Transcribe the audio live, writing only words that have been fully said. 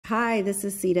Hi, this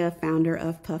is Ceata, founder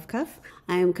of PuffCuff.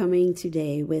 I am coming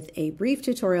today with a brief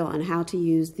tutorial on how to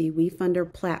use the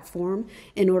WeFunder platform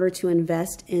in order to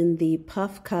invest in the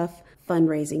PuffCuff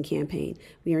fundraising campaign.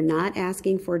 We are not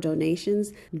asking for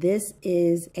donations. This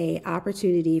is an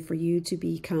opportunity for you to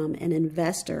become an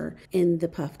investor in the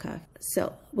PuffCuff.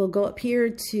 So we'll go up here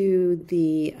to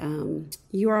the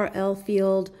URL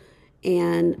field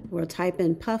and we'll type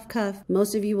in PuffCuff.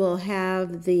 Most of you will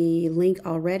have the link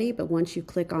already, but once you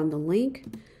click on the link,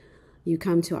 you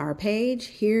come to our page.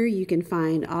 Here you can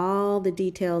find all the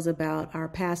details about our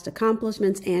past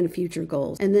accomplishments and future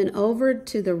goals. And then over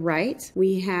to the right,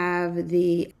 we have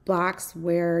the box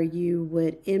where you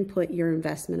would input your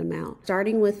investment amount,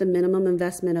 starting with the minimum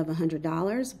investment of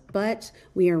 $100, but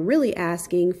we are really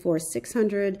asking for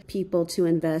 600 people to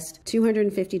invest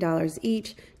 $250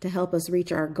 each to help us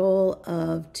reach our goal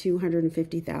of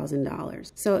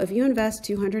 $250,000. So if you invest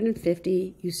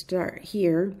 $250, you start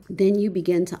here, then you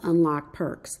begin to unlock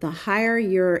perks. The higher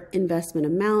your investment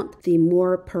amount, the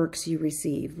more perks you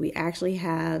receive. We actually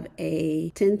have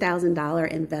a $10,000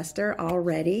 investor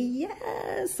already.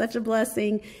 Yes, such a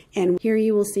blessing. And here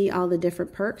you will see all the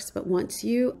different perks. But once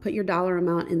you put your dollar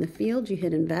amount in the field, you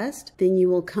hit invest, then you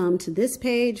will come to this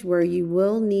page where you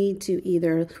will need to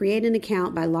either create an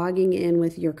account by logging in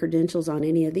with your credentials on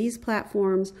any of these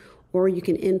platforms, or you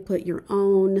can input your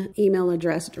own email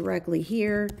address directly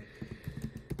here,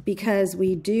 because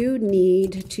we do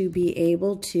need to be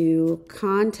able to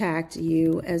contact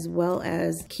you as well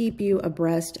as keep you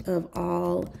abreast of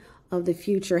all of the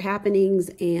future happenings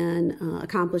and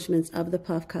accomplishments of the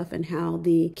PuffCuff and how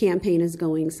the campaign is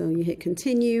going. So you hit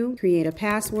continue, create a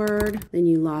password, then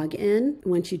you log in.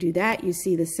 Once you do that, you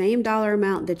see the same dollar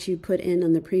amount that you put in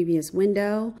on the previous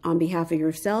window on behalf of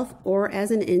yourself or as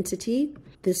an entity.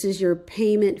 This is your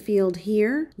payment field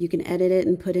here. You can edit it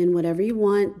and put in whatever you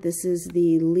want. This is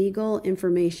the legal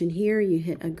information here. You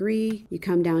hit agree. You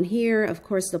come down here. Of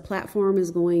course, the platform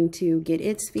is going to get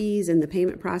its fees and the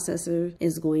payment processor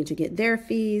is going to get their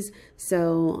fees.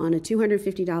 So on a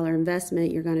 $250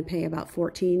 investment, you're going to pay about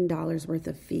 $14 worth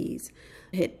of fees.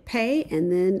 Hit pay, and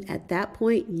then at that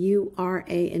point you are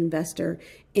an investor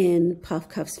in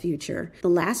PuffCuff's future. The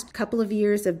last couple of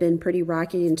years have been pretty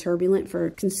rocky and turbulent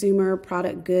for consumer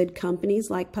product good companies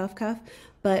like PuffCuff,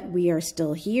 but we are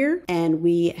still here and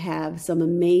we have some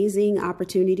amazing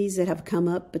opportunities that have come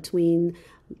up between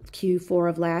Q4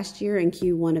 of last year and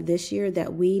Q1 of this year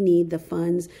that we need the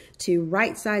funds to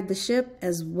right side the ship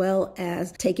as well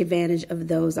as take advantage of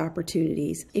those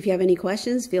opportunities. If you have any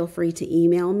questions, feel free to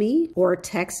email me or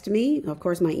text me. Of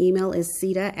course, my email is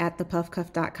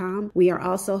ceata@thepuffcuff.com. We are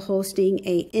also hosting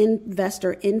a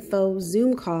investor info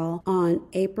Zoom call on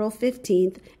April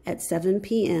 15th at 7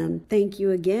 p.m. Thank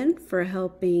you again for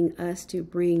helping us to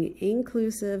bring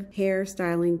inclusive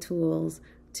hairstyling tools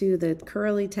to the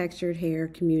curly textured hair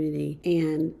community.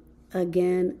 And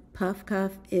again,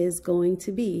 PuffCuff is going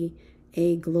to be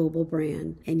a global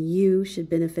brand and you should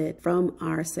benefit from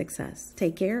our success.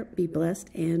 Take care, be blessed,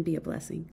 and be a blessing.